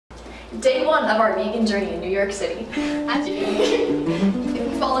Day one of our vegan journey in New York City. As you if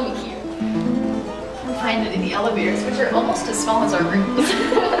you follow me here, you'll find that in the elevators, which are almost as small as our rooms.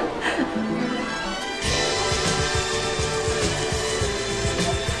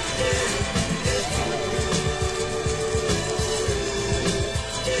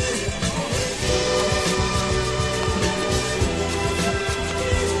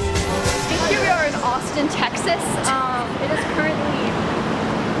 In Texas. It is currently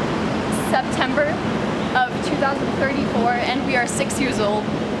September of 2034 and we are 6 years old.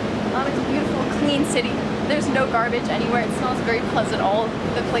 It's a beautiful, clean city. There's no garbage anywhere. It smells very pleasant all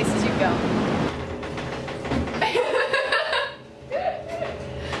the places you go.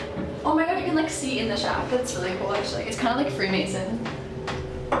 Oh my god, you can like see in the shaft. That's really cool actually. It's kind of like Freemason.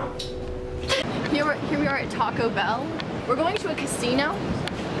 Here we are at Taco Bell. We're going to a casino.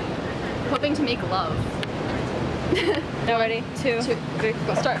 Hoping to make love. No, ready? Two, three,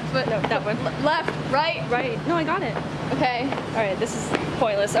 go. Start. Foot. No, that one. Left, right. Right. No, I got it. Okay. All right, this is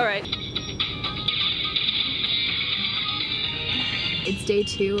pointless. All right. It's day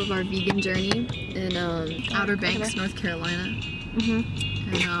 2 of our vegan journey in Outer Banks, North Carolina. And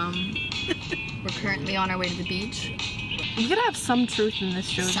we're currently on our way to the beach. You gotta have some truth in this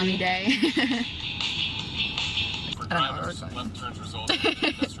show. Sunny day. I don't know what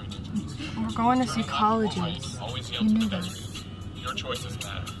We're going to see colleges. You knew that. Your choices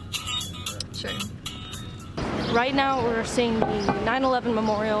matter. Sure. Right now we're seeing the 9/11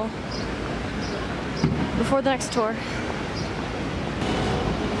 memorial before the next tour.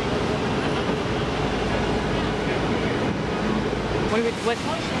 What?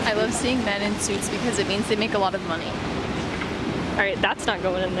 I love seeing men in suits because it means they make a lot of money. All right, that's not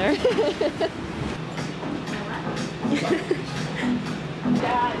going in there.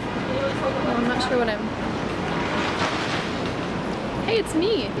 Oh, I'm not sure what I'm... Hey, it's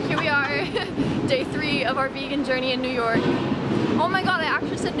me! Here we are, day 3 of our vegan journey in New York. Oh my god, I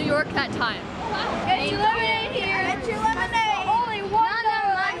actually said New York that time. Get your lemonade here! Get your lemonade! Only one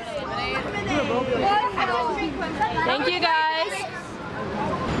lemonade! Thank you guys!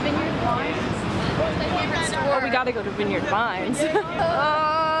 Vineyard Vines? My favorite store. Oh, we gotta go to Vineyard Vines.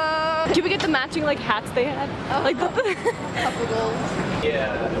 Can we get the matching like hats they had? Oh, like the couple goals.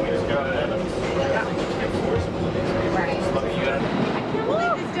 Yeah, we just got it. I can't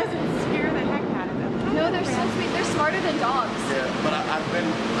believe this doesn't scare the heck out of them. No, they're so sweet. They're smarter than dogs. Yeah, but I've been,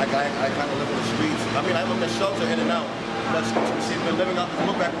 like, I kind of live in the streets. I mean, I live in the shelter in and out. But she's been living out this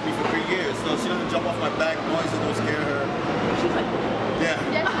look back with me for 3 years, so she doesn't jump off my back. Noises don't scare her. She's like, yeah.